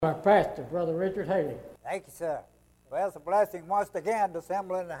Our pastor, Brother Richard Haley. Thank you, sir. Well, it's a blessing once again to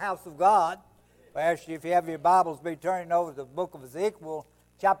assemble in the house of God. I ask you, if you have your Bibles, be turning over to the book of Ezekiel,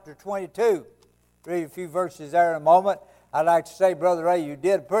 chapter 22. Read a few verses there in a moment. I'd like to say, Brother Ray, you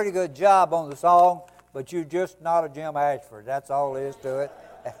did a pretty good job on the song, but you're just not a Jim Ashford. That's all there is to it.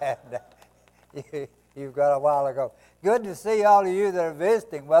 And you've got a while ago. Good to see all of you that are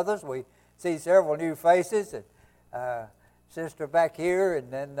visiting with us. We see several new faces. And, sister back here,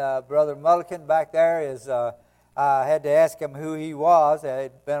 and then Brother Mulligan back there is, I had to ask him who he was. It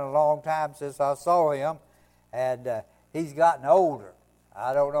had been a long time since I saw him, and he's gotten older.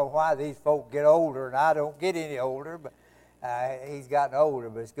 I don't know why these folk get older, and I don't get any older, but he's gotten older,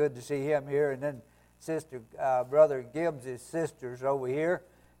 but it's good to see him here. And then Brother Gibbs' sisters over here.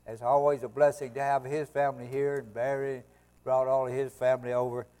 It's always a blessing to have his family here, and Barry brought all of his family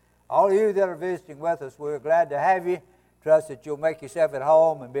over. All of you that are visiting with us, we're glad to have you. Trust that you'll make yourself at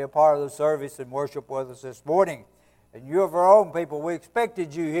home and be a part of the service and worship with us this morning. And you of our own people, we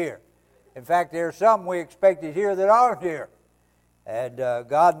expected you here. In fact, there are some we expected here that aren't here. And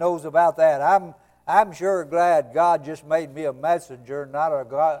God knows about that. I'm sure glad God just made me a messenger, not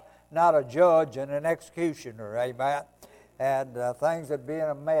a judge and an executioner, amen. And things would be in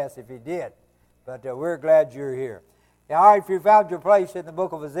a mess if He did. But we're glad you're here. All right, if you found your place in the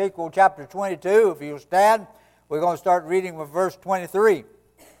book of Ezekiel, chapter 22, if you'll stand. We're going to start reading with verse 23.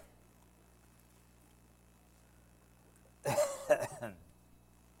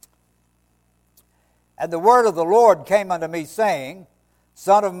 And the word of the Lord came unto me, saying,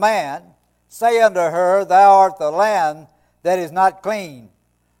 Son of man, say unto her, Thou art the land that is not clean,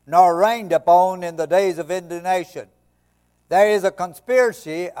 nor rained upon in the days of indignation. There is a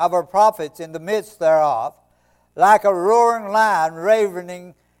conspiracy of her prophets in the midst thereof, like a roaring lion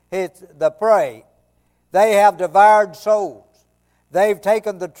ravening the prey. They have devoured souls. They've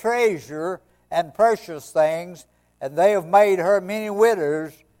taken the treasure and precious things, and they have made her many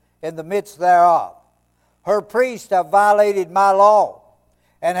widows in the midst thereof. Her priests have violated my law,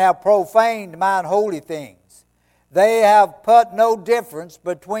 and have profaned mine holy things. They have put no difference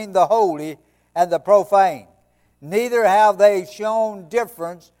between the holy and the profane. Neither have they shown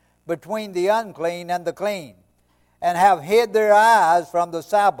difference between the unclean and the clean, and have hid their eyes from the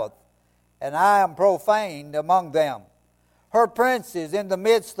Sabbath. And I am profaned among them. Her princes in the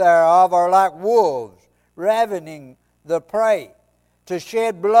midst thereof are like wolves, ravening the prey, to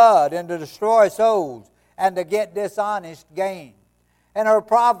shed blood and to destroy souls, and to get dishonest gain. And her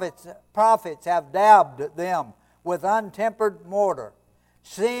prophets have dabbed them with untempered mortar,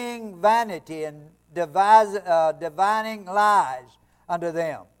 seeing vanity and divining lies unto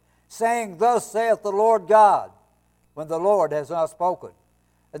them, saying, Thus saith the Lord God, when the Lord has not spoken.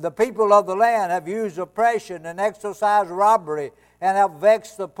 And the people of the land have used oppression and exercised robbery, and have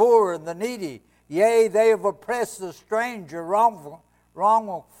vexed the poor and the needy. Yea, they have oppressed the stranger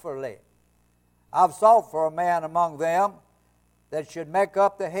wrongfully. I've sought for a man among them that should make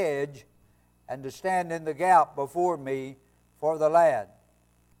up the hedge, and to stand in the gap before me for the land,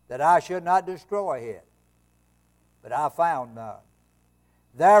 that I should not destroy it. But I found none.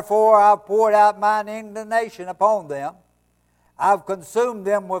 Therefore I've poured out mine indignation upon them. I've consumed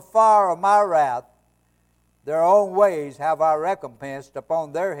them with fire of my wrath. Their own ways have I recompensed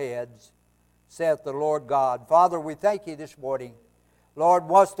upon their heads, saith the Lord God. Father, we thank you this morning. Lord,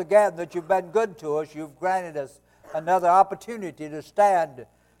 once again that you've been good to us. You've granted us another opportunity to stand,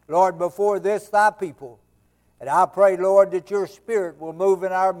 Lord, before this thy people. And I pray, Lord, that your Spirit will move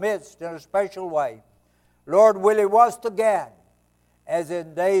in our midst in a special way. Lord, will he once again, as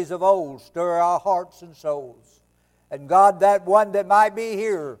in days of old, stir our hearts and souls. And God, that one that might be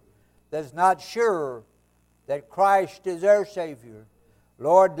here that's not sure that Christ is their Savior,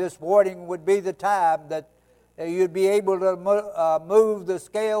 Lord, this morning would be the time that you'd be able to move the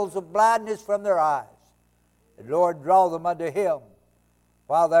scales of blindness from their eyes. And Lord, draw them unto Him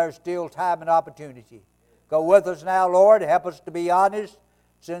while there's still time and opportunity. Go with us now, Lord. Help us to be honest,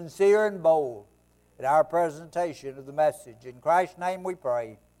 sincere, and bold in our presentation of the message. In Christ's name we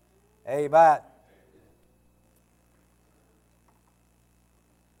pray. Amen.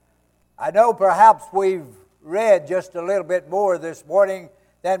 I know perhaps we've read just a little bit more this morning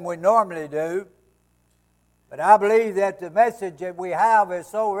than we normally do, but I believe that the message that we have is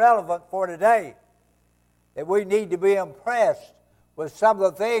so relevant for today that we need to be impressed with some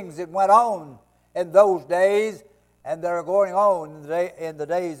of the things that went on in those days and that are going on in the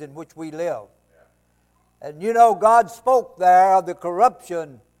days in which we live. And you know, God spoke there of the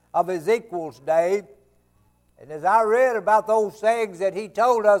corruption of Ezekiel's day. And as I read about those things that he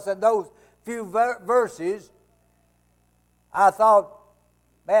told us in those few verses, I thought,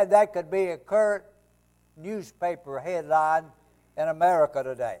 Man, that could be a current newspaper headline in America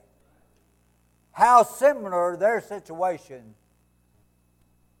today. How similar their situation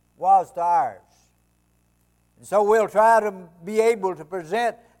was to ours. And so we'll try to be able to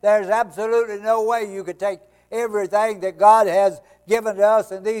present. There's absolutely no way you could take everything that God has given to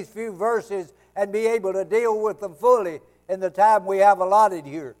us in these few verses and be able to deal with them fully in the time we have allotted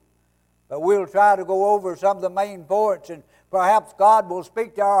here. But we'll try to go over some of the main points, and perhaps God will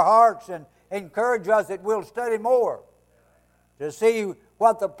speak to our hearts and encourage us that we'll study more to see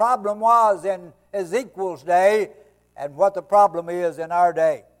what the problem was in Ezekiel's day and what the problem is in our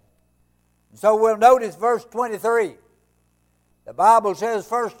day. So we'll notice verse 23. The Bible says,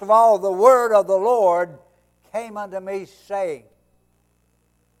 first of all, the word of the Lord came unto me saying.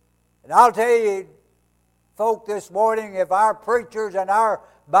 And I'll tell you, folk, this morning, if our preachers and our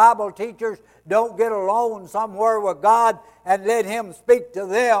Bible teachers don't get alone somewhere with God and let Him speak to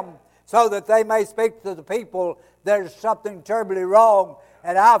them so that they may speak to the people, there's something terribly wrong.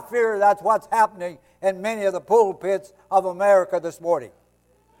 And I fear that's what's happening in many of the pulpits of America this morning.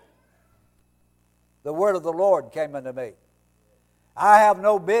 The word of the Lord came unto me. I have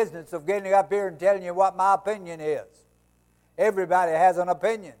no business of getting up here and telling you what my opinion is. Everybody has an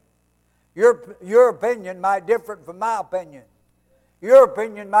opinion. Your opinion might differ from my opinion. Your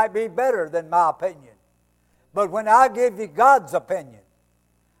opinion might be better than my opinion. But when I give you God's opinion,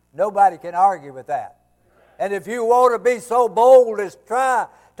 nobody can argue with that. And if you want to be so bold as try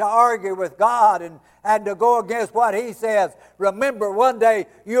to argue with God and to go against what He says, remember one day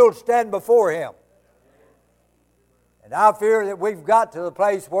you'll stand before Him. And I fear that we've got to the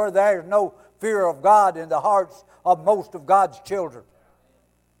place where there's no fear of God in the hearts of most of God's children.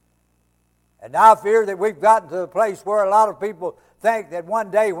 And I fear that we've gotten to the place where a lot of people think that one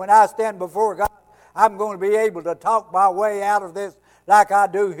day when I stand before God, I'm going to be able to talk my way out of this like I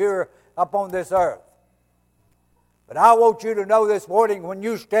do here upon this earth. But I want you to know this morning, when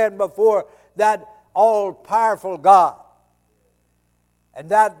you stand before that all-powerful God, and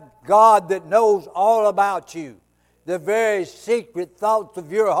that God that knows all about you, the very secret thoughts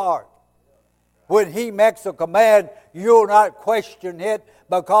of your heart, when He makes a command, you'll not question it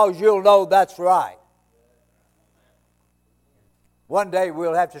because you'll know that's right. One day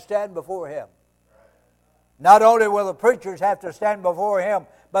we'll have to stand before Him. Not only will the preachers have to stand before Him,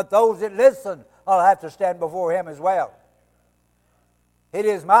 but those that listen will have to stand before Him as well. It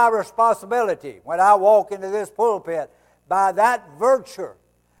is my responsibility when I walk into this pulpit, by that virtue,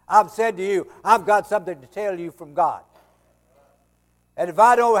 I've said to you, I've got something to tell you from God. And if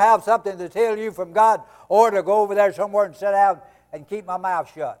I don't have something to tell you from God, or to go over there somewhere and sit down and keep my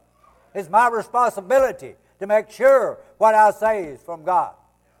mouth shut, it's my responsibility to make sure what I say is from God.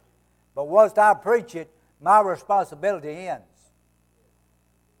 But once I preach it, my responsibility ends.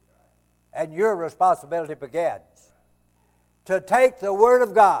 And your responsibility begins. To take the Word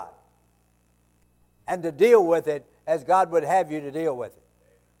of God and to deal with it as God would have you to deal with it.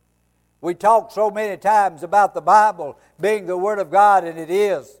 We talk so many times about the Bible being the Word of God, and it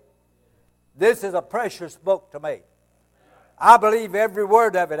is. This is a precious book to me. I believe every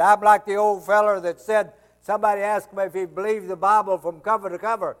word of it. I'm like the old feller that said, somebody asked me if he believed the Bible from cover to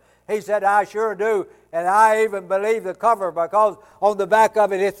cover. He said, I sure do, and I even believe the cover because on the back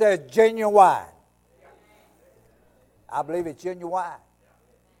of it says genuine. I believe it's genuine.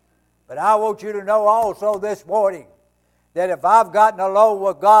 But I want you to know also this morning that if I've gotten along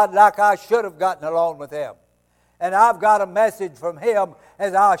with God like I should have gotten along with Him, and I've got a message from Him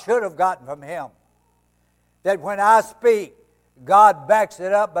as I should have gotten from Him, that when I speak, God backs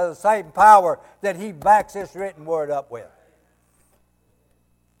it up by the same power that He backs this written word up with.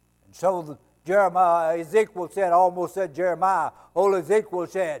 And so Ezekiel said, almost said Jeremiah, old Ezekiel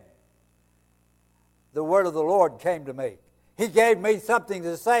said, the word of the Lord came to me. He gave me something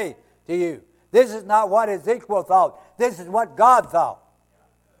to say to you. This is not what Ezekiel thought. This is what God thought.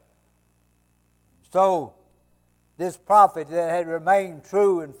 So, this prophet that had remained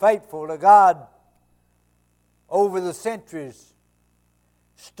true and faithful to God over the centuries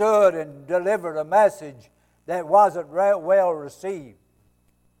stood and delivered a message that wasn't well received.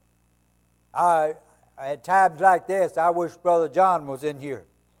 At times like this, I wish Brother John was in here,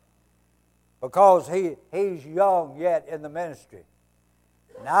 because he's young yet in the ministry.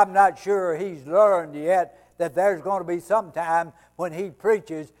 And I'm not sure he's learned yet that there's going to be some time when he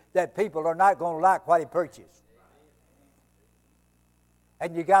preaches that people are not going to like what he preaches.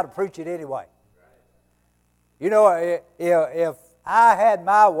 And you got to preach it anyway. You know, if I had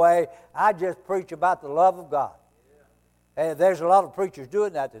my way, I'd just preach about the love of God. And there's a lot of preachers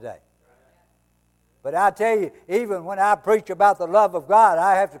doing that today. But I tell you, even when I preach about the love of God,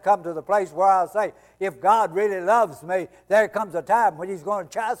 I have to come to the place where I'll say, if God really loves me, there comes a time when He's going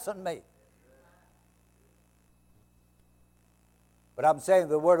to chasten me. But I'm saying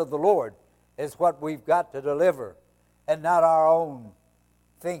the word of the Lord is what we've got to deliver, and not our own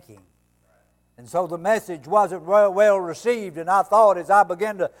thinking. And so the message wasn't well received, and I thought as I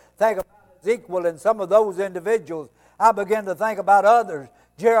began to think about Ezekiel and some of those individuals, I began to think about others,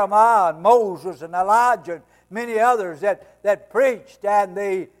 Jeremiah and Moses and Elijah and many others that preached, and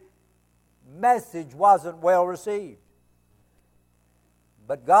the message wasn't well received.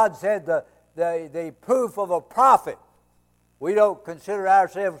 But God said the proof of a prophet, we don't consider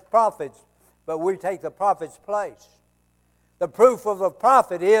ourselves prophets, but we take the prophet's place. The proof of a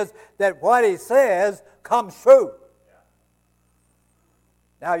prophet is that what he says comes true.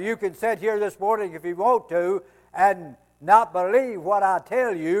 Now you can sit here this morning if you want to and not believe what I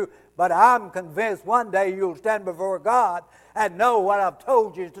tell you, but I'm convinced one day you'll stand before God and know what I've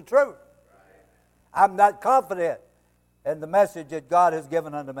told you is the truth. I'm not confident in the message that God has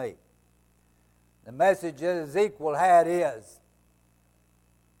given unto me. The message that Ezekiel had is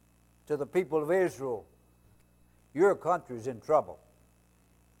to the people of Israel, your country's in trouble.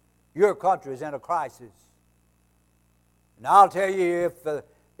 Your country's in a crisis. And I'll tell you,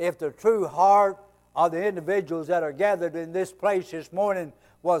 if the true heart of the individuals that are gathered in this place this morning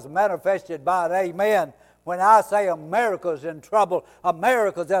was manifested by an amen, when I say America's in trouble,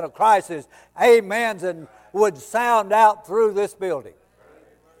 America's in a crisis, amens and would sound out through this building.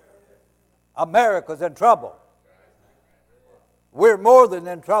 America's in trouble. We're more than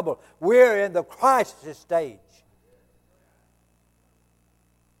in trouble. We're in the crisis stage.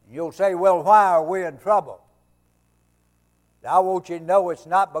 You'll say, well, why are we in trouble? I want you to know it's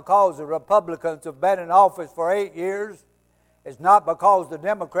not because the Republicans have been in office for 8 years. It's not because the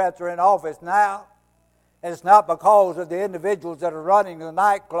Democrats are in office now. It's not because of the individuals that are running the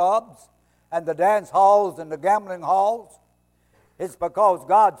nightclubs and the dance halls and the gambling halls. It's because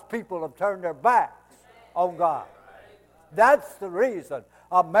God's people have turned their backs on God. That's the reason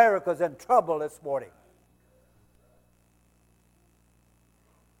America's in trouble this morning.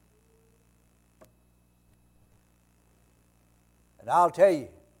 And I'll tell you,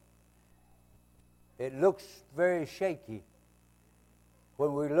 it looks very shaky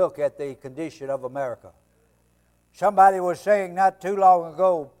when we look at the condition of America. Somebody was saying not too long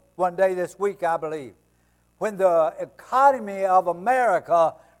ago, one day this week I believe, when the economy of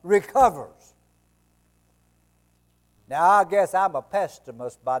America recovers. Now I guess I'm a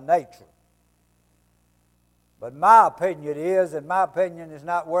pessimist by nature. But my opinion is, and my opinion is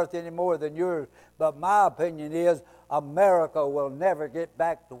not worth any more than yours, but my opinion is America will never get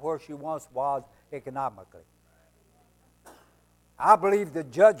back to where she once was economically. I believe the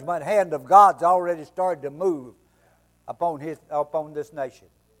judgment hand of God's already started to move upon this nation.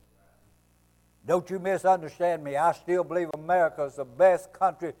 Don't you misunderstand me. I still believe America is the best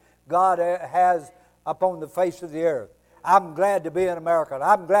country God has upon the face of the earth. I'm glad to be an American.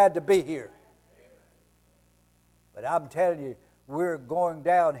 I'm glad to be here. But I'm telling you, we're going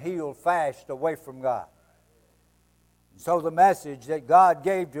downhill fast away from God. So the message that God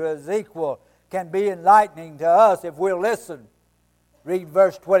gave to Ezekiel can be enlightening to us if we'll listen. Read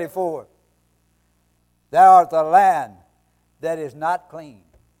verse 24. Thou art the land that is not clean.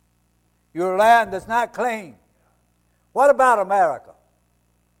 Your land that's not clean. What about America?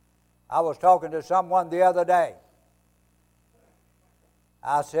 I was talking to someone the other day.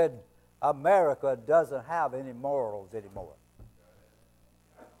 I said, America doesn't have any morals anymore.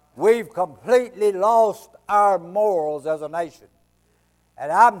 We've completely lost our morals as a nation.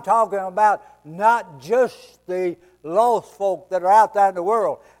 And I'm talking about not just the lost folk that are out there in the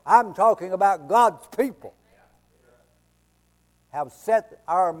world. I'm talking about God's people have set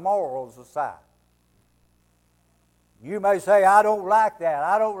our morals aside. You may say, I don't like that.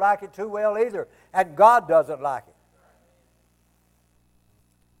 I don't like it too well either. And God doesn't like it.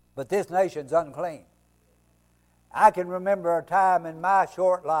 But this nation's unclean. I can remember a time in my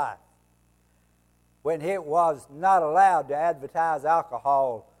short life when it was not allowed to advertise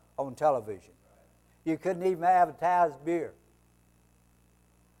alcohol on television. You couldn't even advertise beer.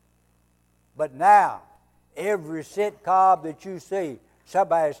 But now, every sitcom that you see,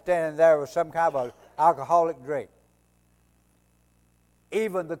 somebody's standing there with some kind of alcoholic drink.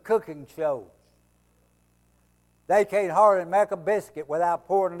 Even the cooking shows. They can't hardly make a biscuit without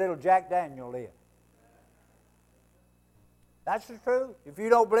pouring a little Jack Daniel in. That's the truth. If you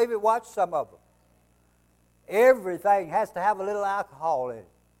don't believe it, watch some of them. Everything has to have a little alcohol in it.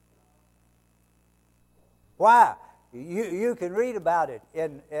 Why? You can read about it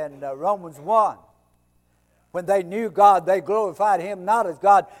in Romans 1. When they knew God, they glorified Him not as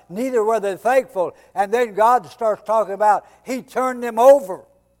God, neither were they thankful. And then God starts talking about He turned them over.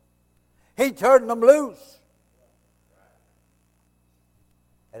 He turned them loose.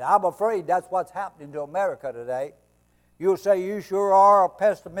 And I'm afraid that's what's happening to America today. You'll say, you sure are a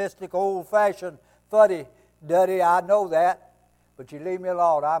pessimistic, old-fashioned, fuddy-duddy. I know that. But you leave me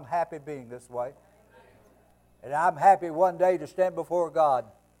alone. I'm happy being this way. And I'm happy one day to stand before God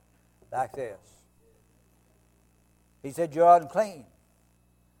like this. He said, you're unclean.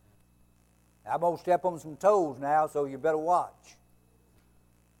 I'm going to step on some toes now, so you better watch.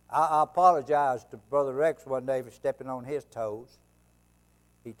 I apologized to Brother Rex one day for stepping on his toes.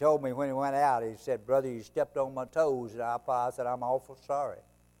 He told me when he went out, he said, brother, you stepped on my toes. And I said, I'm awful sorry.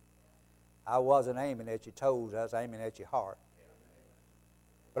 I wasn't aiming at your toes. I was aiming at your heart.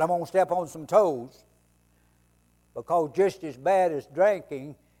 But I'm going to step on some toes, because just as bad as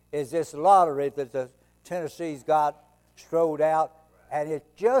drinking is this lottery that the Tennessee's got strode out, and it's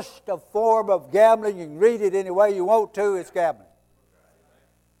just a form of gambling. You can read it any way you want to. It's gambling.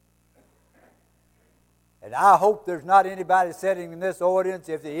 And I hope there's not anybody sitting in this audience.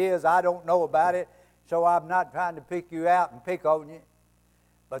 If there is, I don't know about it, so I'm not trying to pick you out and pick on you.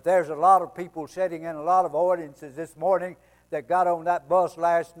 But there's a lot of people sitting in a lot of audiences this morning that got on that bus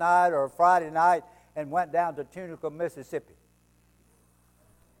last night or Friday night and went down to Tunica, Mississippi.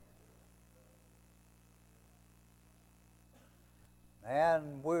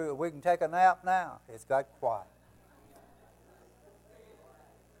 And we can take a nap now. It's got quiet.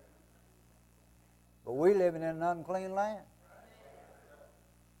 But we living in an unclean land.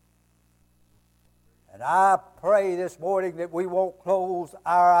 And I pray this morning that we won't close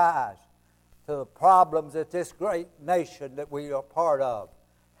our eyes to the problems that this great nation that we are part of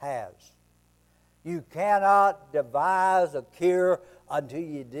has. You cannot devise a cure until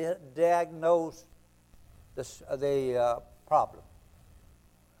you diagnose the problem.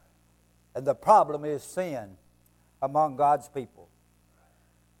 And the problem is sin among God's people.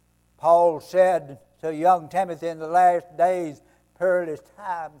 Paul said to young Timothy, in the last days, perilous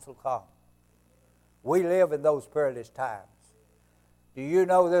times will come. We live in those perilous times. Do you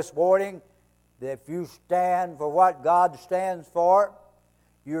know this morning that if you stand for what God stands for,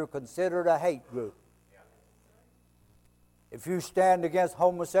 you're considered a hate group? If you stand against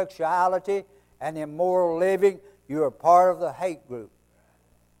homosexuality and immoral living, you're a part of the hate group.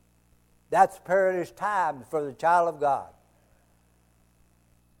 That's perilous times for the child of God.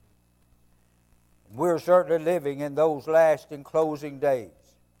 We're certainly living in those last and closing days.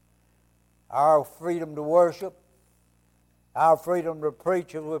 Our freedom to worship, our freedom to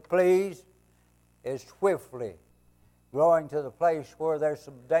preach as we please, is swiftly growing to the place where there's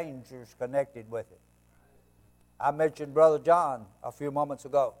some dangers connected with it. I mentioned Brother John a few moments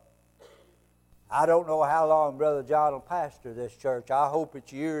ago. I don't know how long Brother John will pastor this church. I hope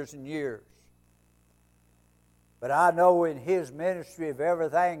it's years and years. But I know in his ministry, if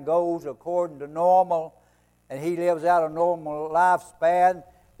everything goes according to normal and he lives out a normal lifespan,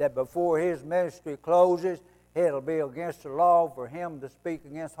 that before his ministry closes, it'll be against the law for him to speak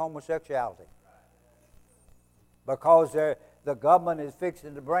against homosexuality. Because the government is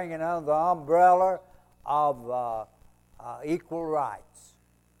fixing to bring it under the umbrella of equal rights,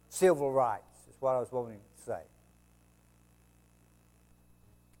 civil rights, is what I was wanting to say.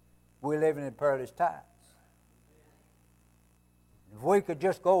 We're living in perilous times. If we could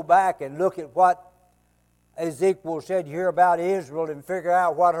just go back and look at what Ezekiel said here about Israel and figure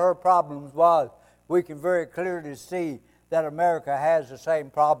out what her problems was, we can very clearly see that America has the same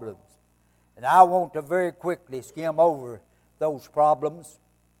problems. And I want to very quickly skim over those problems.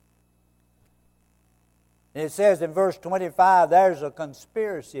 And it says in verse 25, there's a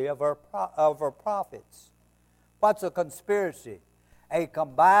conspiracy of her prophets. What's a conspiracy? A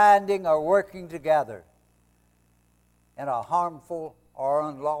combining or working together in a harmful or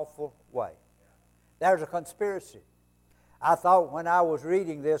unlawful way. There's a conspiracy. I thought when I was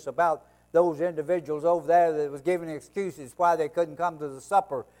reading this about those individuals over there that was giving excuses why they couldn't come to the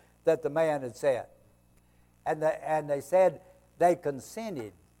supper that the man had said. And they said they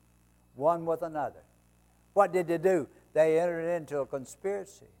consented one with another. What did they do? They entered into a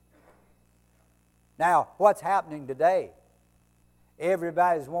conspiracy. Now, what's happening today?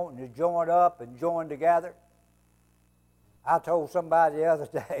 Everybody's wanting to join up and join together. I told somebody the other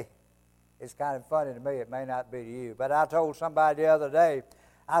day, it's kind of funny to me, it may not be to you, but I told somebody the other day,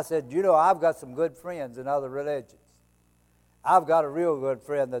 I said, you know, I've got some good friends in other religions. I've got a real good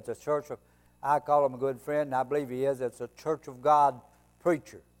friend that's a church of, I call him a good friend, and I believe he is, it's a Church of God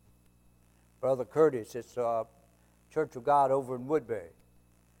preacher. Brother Curtis, it's a Church of God over in Woodbury.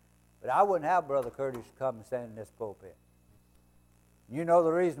 But I wouldn't have Brother Curtis come and stand in this pulpit. You know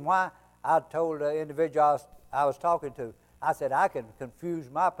the reason why? I told the individual I was talking to, I said, I can confuse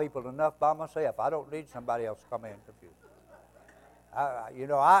my people enough by myself. I don't need somebody else to come in and confuse them.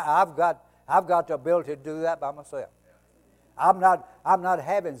 I've got the ability to do that by myself. I'm not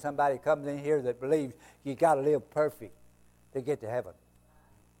having somebody come in here that believes you got to live perfect to get to heaven.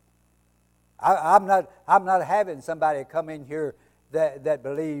 I'm not having somebody come in here that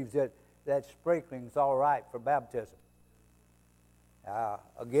believes that sprinkling's all right for baptism.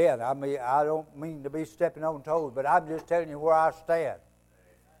 Again, I don't mean to be stepping on toes, but I'm just telling you where I stand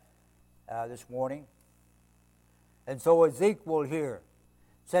this morning. And so Ezekiel here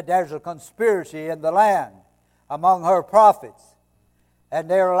said there's a conspiracy in the land among her prophets, and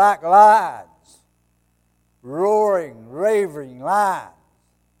they're like lions, roaring, raving lions.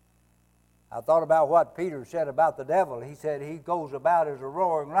 I thought about what Peter said about the devil. He said he goes about as a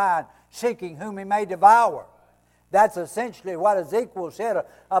roaring lion, seeking whom he may devour. That's essentially what Ezekiel said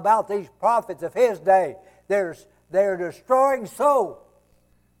about these prophets of his day. They're destroying souls.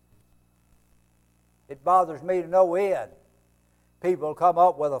 It bothers me to no end. People come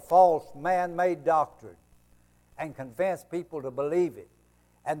up with a false man-made doctrine and convince people to believe it.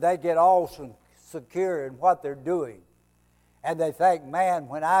 And they get all secure in what they're doing. And they think, man,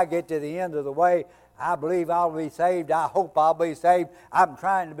 when I get to the end of the way, I believe I'll be saved. I hope I'll be saved. I'm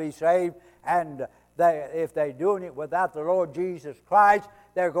trying to be saved. And if they're doing it without the Lord Jesus Christ,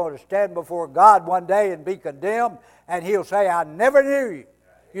 they're going to stand before God one day and be condemned. And He'll say, I never knew you.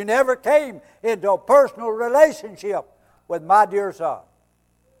 You never came into a personal relationship with my dear Son.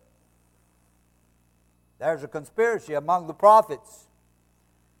 There's a conspiracy among the prophets.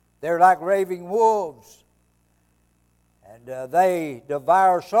 They're like raving wolves. And they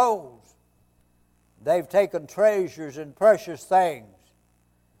devour souls. They've taken treasures and precious things.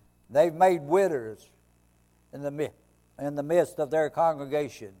 They've made widows in the midst of their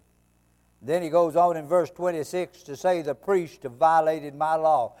congregation. Then he goes on in verse 26 to say the priests have violated my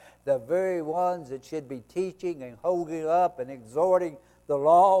law. The very ones that should be teaching and holding up and exhorting the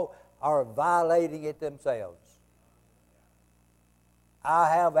law are violating it themselves.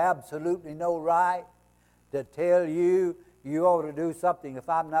 I have absolutely no right to tell you you ought to do something if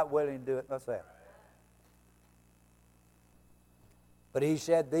I'm not willing to do it myself. But he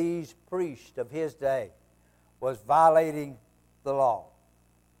said these priests of his day was violating the law.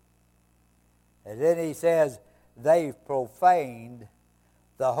 And then he says they've profaned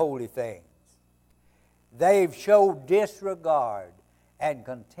the holy things. They've showed disregard and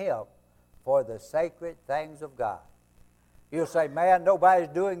contempt for the sacred things of God. You'll say, man, nobody's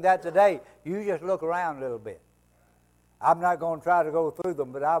doing that today. You just look around a little bit. I'm not going to try to go through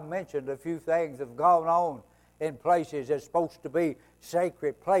them, but I've mentioned a few things that have gone on in places that's supposed to be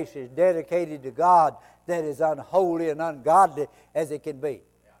sacred places dedicated to God that is unholy and ungodly as it can be.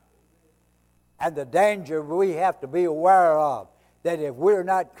 And the danger we have to be aware of, that if we're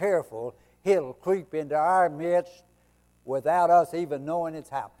not careful, He'll creep into our midst without us even knowing it's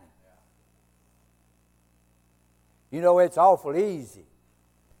happening. You know, it's awful easy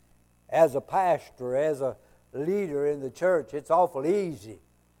as a pastor, as a leader in the church, it's awful easy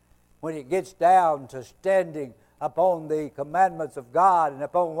when it gets down to standing upon the commandments of God and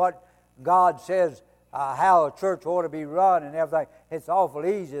upon what God says how a church ought to be run and everything. It's awful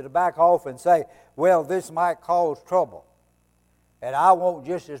easy to back off and say, well, this might cause trouble. And I want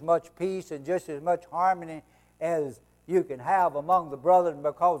just as much peace and just as much harmony as you can have among the brethren,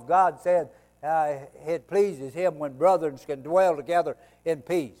 because God said it pleases Him when brethren can dwell together in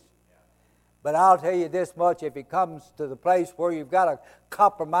peace. But I'll tell you this much, if it comes to the place where you've got to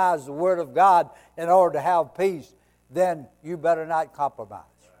compromise the Word of God in order to have peace, then you better not compromise.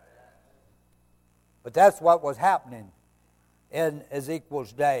 But that's what was happening in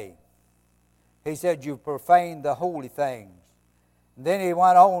Ezekiel's day. He said, you've profaned the holy things. And then he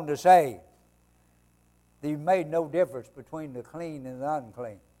went on to say, you've made no difference between the clean and the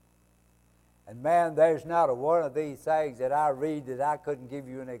unclean. And man, there's not a one of these things that I read that I couldn't give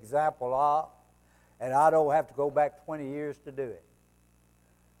you an example of. And I don't have to go back 20 years to do it.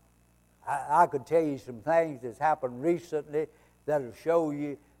 I could tell you some things that's happened recently that will show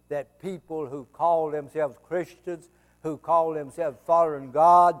you that people who call themselves Christians, who call themselves following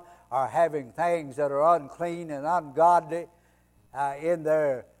God, are having things that are unclean and ungodly in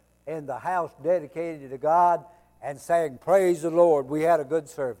the house dedicated to God, and saying, praise the Lord, we had a good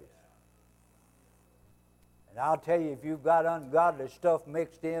service. And I'll tell you, if you've got ungodly stuff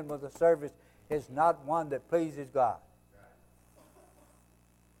mixed in with the service, it's not one that pleases God.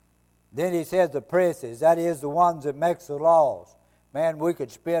 Then he says the princes, that is the ones that makes the laws. Man, we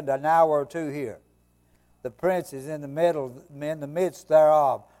could spend an hour or two here. The princes in the midst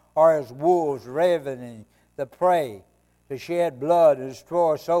thereof are as wolves ravening the prey, to shed blood and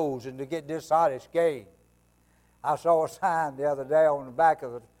destroy souls and to get dishonest gain. I saw a sign the other day on the back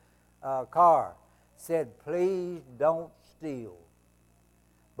of the car. Said, please don't steal,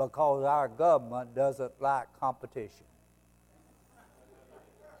 because our government doesn't like competition.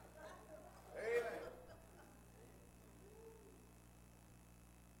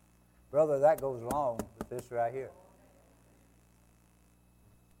 Brother, that goes along with this right here.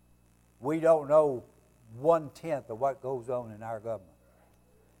 We don't know 1/10 of what goes on in our government.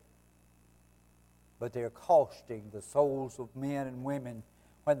 But they're costing the souls of men and women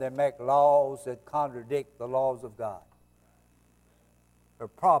when they make laws that contradict the laws of God. There are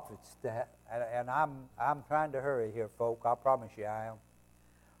prophets that, and I'm trying to hurry here, folk. I promise you I am.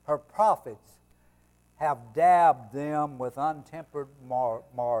 Her prophets have dabbed them with untempered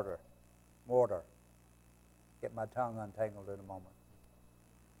mortar. Get my tongue untangled in a moment.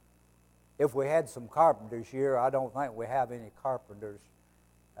 If we had some carpenters here, I don't think we have any carpenters.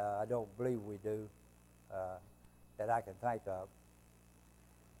 I don't believe we do, that I can think of.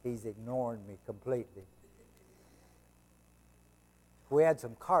 He's ignoring me completely. If we had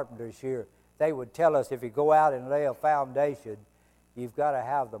some carpenters here, they would tell us if you go out and lay a foundation, you've got to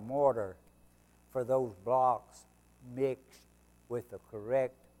have the mortar for those blocks mixed with the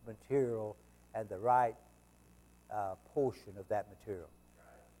correct material and the right portion of that material.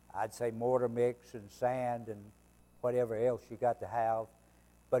 I'd say mortar mix and sand and whatever else you got to have.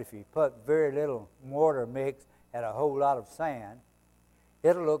 But if you put very little mortar mix and a whole lot of sand,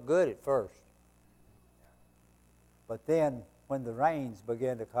 it'll look good at first. But then when the rains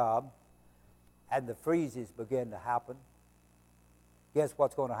begin to come and the freezes begin to happen, guess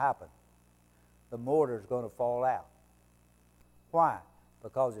what's going to happen? The mortar's going to fall out. Why?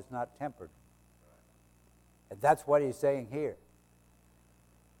 Because it's not tempered. And that's what he's saying here.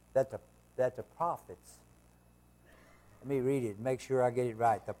 That the prophets, let me read it and make sure I get it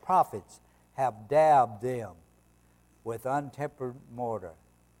right. The prophets have dabbed them with untempered mortar,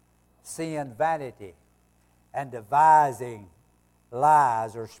 seeing vanity and devising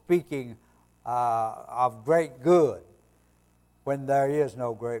lies, or speaking of great good when there is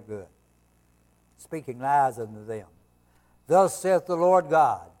no great good. Speaking lies unto them. Thus saith the Lord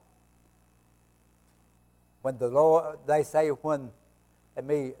God. When the Lord, they say when,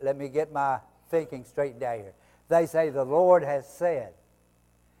 let me get my thinking straightened out here. They say the Lord has said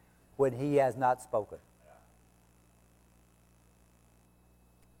when he has not spoken.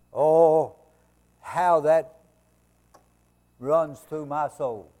 Oh, how that runs through my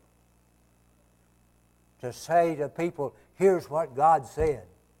soul. To say to people, here's what God said,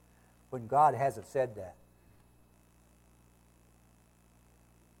 when God hasn't said that.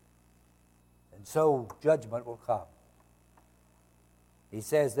 And so judgment will come. He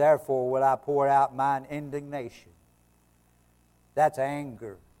says, therefore will I pour out mine indignation. That's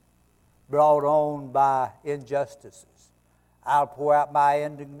anger brought on by injustices. I'll pour out my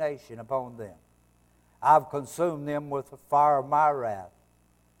indignation upon them. I've consumed them with the fire of my wrath.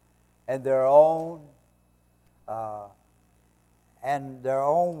 And their own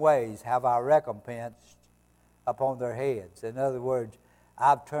ways have I recompensed upon their heads. In other words,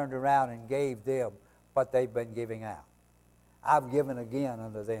 I've turned around and gave them what they've been giving out. I've given again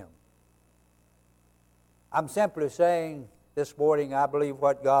unto them. I'm simply saying this morning, I believe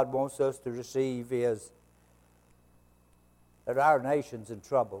what God wants us to receive is that our nation's in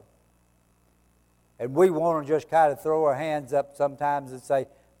trouble. And we want to just kind of throw our hands up sometimes and say,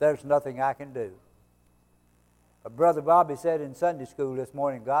 there's nothing I can do. But Brother Bobby said in Sunday school this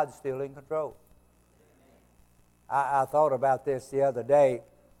morning, God's still in control. I thought about this the other day.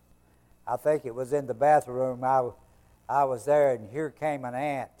 I think it was in the bathroom. I was there, and here came an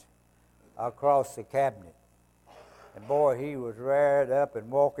ant across the cabinet. And boy, he was reared up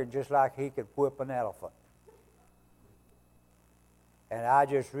and walking just like he could whip an elephant. And I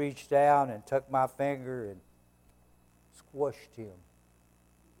just reached down and took my finger and squished him.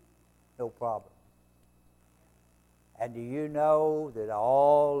 No problem. And do you know that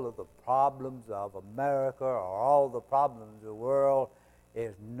all of the problems of America, or all the problems of the world,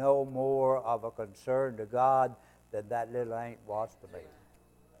 is no more of a concern to God than that little ant was to me?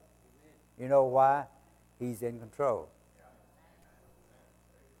 You know why? He's in control.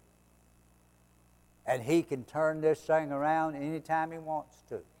 And he can turn this thing around anytime he wants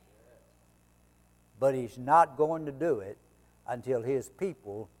to. But he's not going to do it until his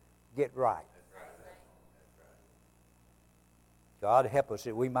people get right. God help us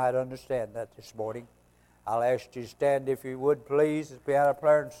that we might understand that this morning. I'll ask you to stand if you would, please, as piano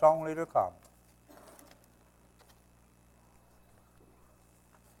player and song leader come.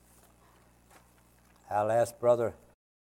 I'll ask Brother